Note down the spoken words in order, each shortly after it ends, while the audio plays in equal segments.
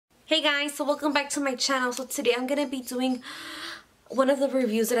Hey guys, so welcome back to my channel. So today I'm gonna be doing one of the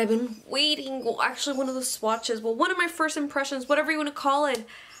reviews that I've been waiting, well actually one of the swatches, well one of my first impressions, whatever you want to call it.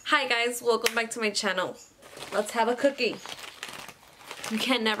 Hi guys, welcome back to my channel. Let's have a cookie. You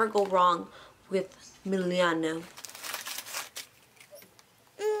can never go wrong with Milano.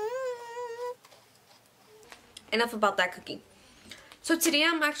 Enough about that cookie. So today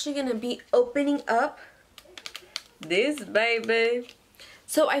I'm actually gonna be opening up this baby.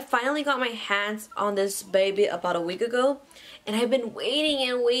 So I finally got my hands on this baby about a week ago, and I've been waiting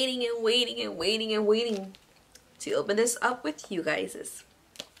and waiting and waiting and waiting and waiting to open this up with you guys.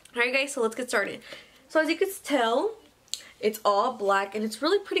 Alright guys, so let's get started. So as you can tell, it's all black and it's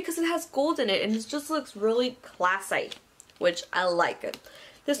really pretty because it has gold in it and it just looks really classy, which I like it.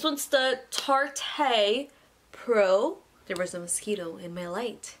 This one's the Tarte Pro. There was a mosquito in my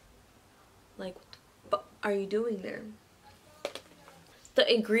light. Like, what are you doing there? The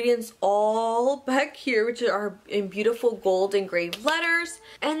ingredients all back here, which are in beautiful gold engraved letters,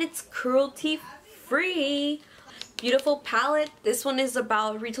 and it's cruelty free. Beautiful palette. This one is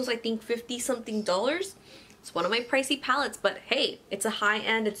about, retails I think $50 something. It's one of my pricey palettes, but hey, it's a high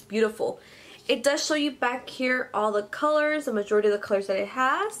end, it's beautiful. It does show you back here all the colors, the majority of the colors that it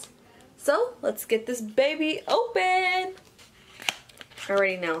has. So let's get this baby open.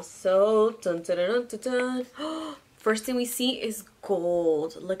 Alrighty now, so dun dun dun dun dun. First thing we see is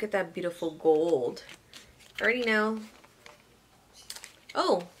gold. Look at that beautiful gold. Alrighty now.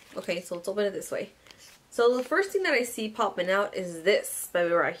 Oh, okay, so let's open it this way. So the first thing that I see popping out is this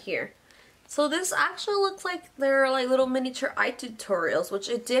baby right here. So this actually looks like they're like little miniature eye tutorials, which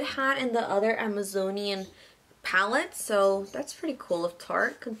it did have in the other Amazonian palette. So that's pretty cool of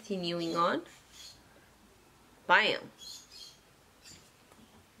Tarte. Continuing on. Bam.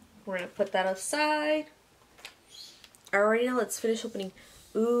 We're gonna put that aside. Alright, now let's finish opening.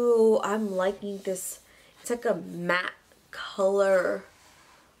 Ooh, I'm liking this. It's like a matte color.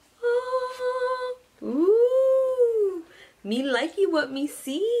 Oh, ooh, me likey what me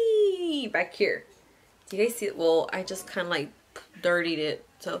see. Back here. Do you guys see it? Well, I just kind of like dirtied it.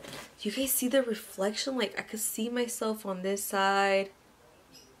 So, do you guys see the reflection? Like, I could see myself on this side.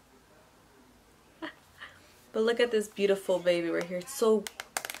 But look at this beautiful baby right here.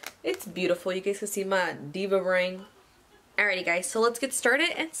 It's beautiful. You guys can see my diva ring. Alrighty guys, so let's get started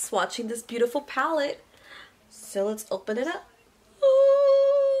and swatching this beautiful palette. So let's open it up.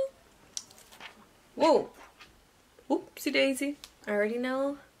 Ooh. Whoa. Oopsie daisy. I already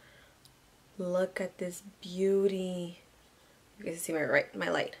know. Look at this beauty. You guys see my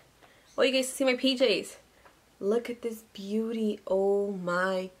light. Oh, you guys see my PJs. Look at this beauty. Oh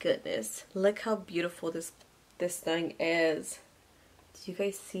my goodness. Look how beautiful this thing is. Do you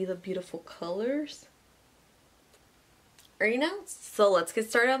guys see the beautiful colors? Already now, so let's get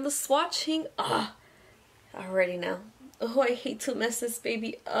started on the swatching. Already now. Oh, I hate to mess this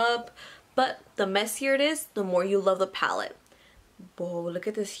baby up, but the messier it is, the more you love the palette. Whoa, look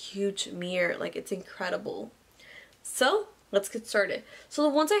at this huge mirror. Like, it's incredible. So let's get started. So the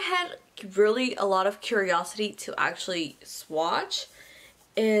ones I had really a lot of curiosity to actually swatch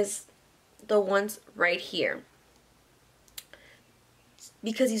is the ones right here,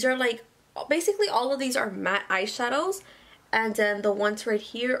 because these are like, basically all of these are matte eyeshadows. And then the ones right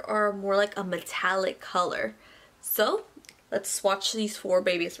here are more like a metallic color. So let's swatch these four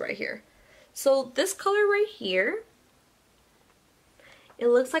babies right here. So this color right here, it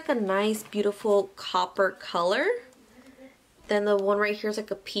looks like a nice beautiful copper color. Then the one right here is like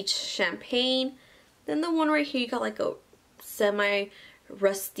a peach champagne. Then the one right here you got like a semi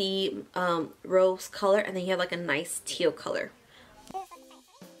rusty rose color. And then you have like a nice teal color.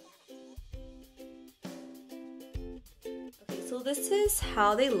 So this is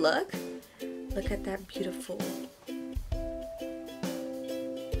how they look. Look at that beautiful.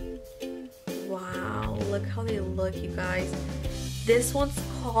 Wow, look how they look, you guys. This one's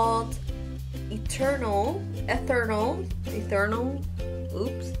called Eternal.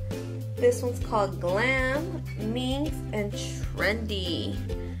 Oops. This one's called Glam, Minx, and Trendy.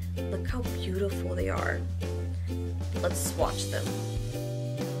 Look how beautiful they are. Let's swatch them.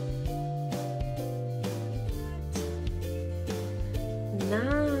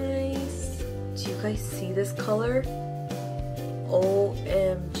 Nice. Do you guys see this color?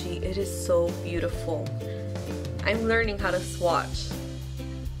 OMG, it is so beautiful. I'm learning how to swatch.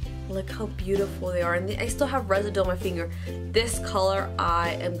 Look how beautiful they are. And I still have residue on my finger. This color,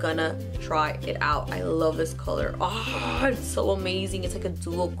 I am gonna try it out. I love this color. Oh, it's so amazing. It's like a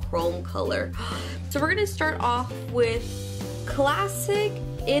dual chrome color. So we're gonna start off with Classic,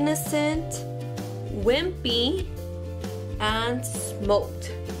 Innocent, Wimpy, and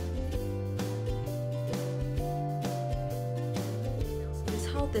Smoked.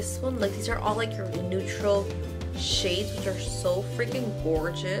 about this one. Like, these are all like your neutral shades, which are so freaking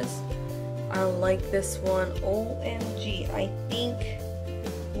gorgeous. I like this one. OMG, I think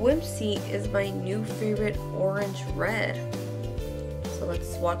Whimsy is my new favorite orange red. So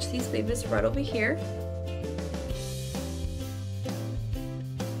let's swatch these babies right over here.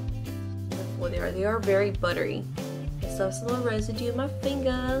 They are very buttery. I still have some little residue in my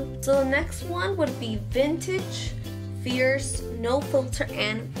finger. So the next one would be Vintage, Fierce, No Filter,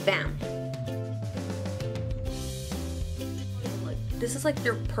 and Vamp. This is like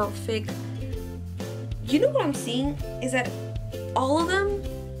your perfect. You know what I'm seeing is that all of them,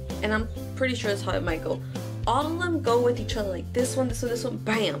 and I'm pretty sure that's how it might go, all of them go with each other. Like this one, this one, this one,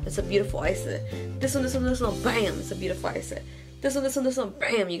 bam, it's a beautiful eye set. This one, this one, this one, bam, it's a beautiful eye set. This one, this one, this one,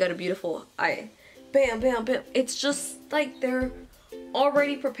 bam, you got a beautiful eye. Bam, bam, bam. It's just like they're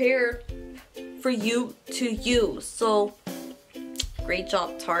already prepared for you to use. So great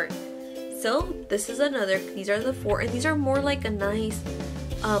job, Tarte. So this is another, these are the 4, and these are more like a nice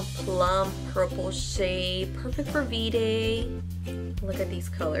plum purple shade, perfect for V-Day. Look at these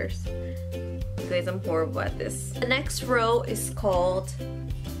colors. You guys, I'm horrible at this. The next row is called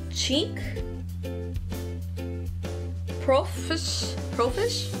Cheek, Profish,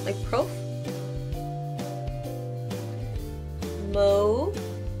 like Prof, Mauve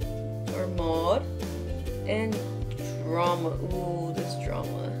or Maud, and Drama. Ooh, this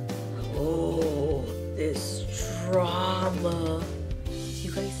drama. Oh, this drama. Do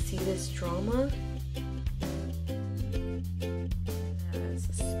you guys see this drama? Yes,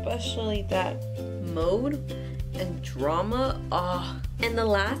 especially that mode and drama. Ah. And the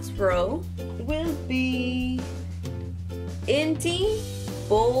last row will be Indie,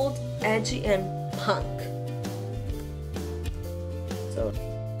 Bold, Edgy, and Punk. So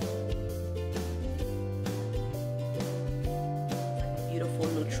beautiful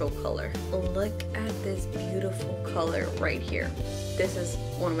neutral color. Look at this beautiful color right here. This is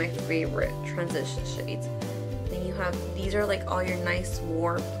one of my favorite transition shades. Then you have, these are like all your nice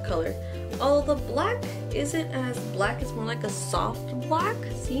warm color. Oh, the black isn't as black, it's more like a soft black,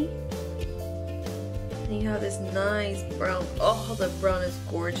 see? And you have this nice brown. Oh, the brown is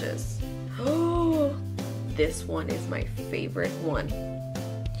gorgeous. Oh, this one is my favorite one.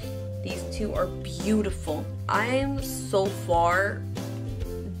 These two are beautiful. I'm so far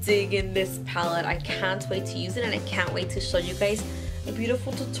digging this palette. I can't wait to use it, and I can't wait to show you guys a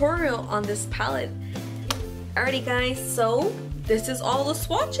beautiful tutorial on this palette. Alrighty guys, so this is all the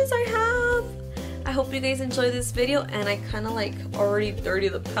swatches I have. I hope you guys enjoyed this video, and I kind of like already dirty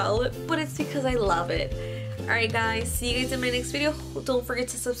the palette, but it's because I love it. Alright guys, see you guys in my next video. Don't forget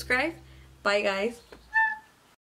to subscribe. Bye guys.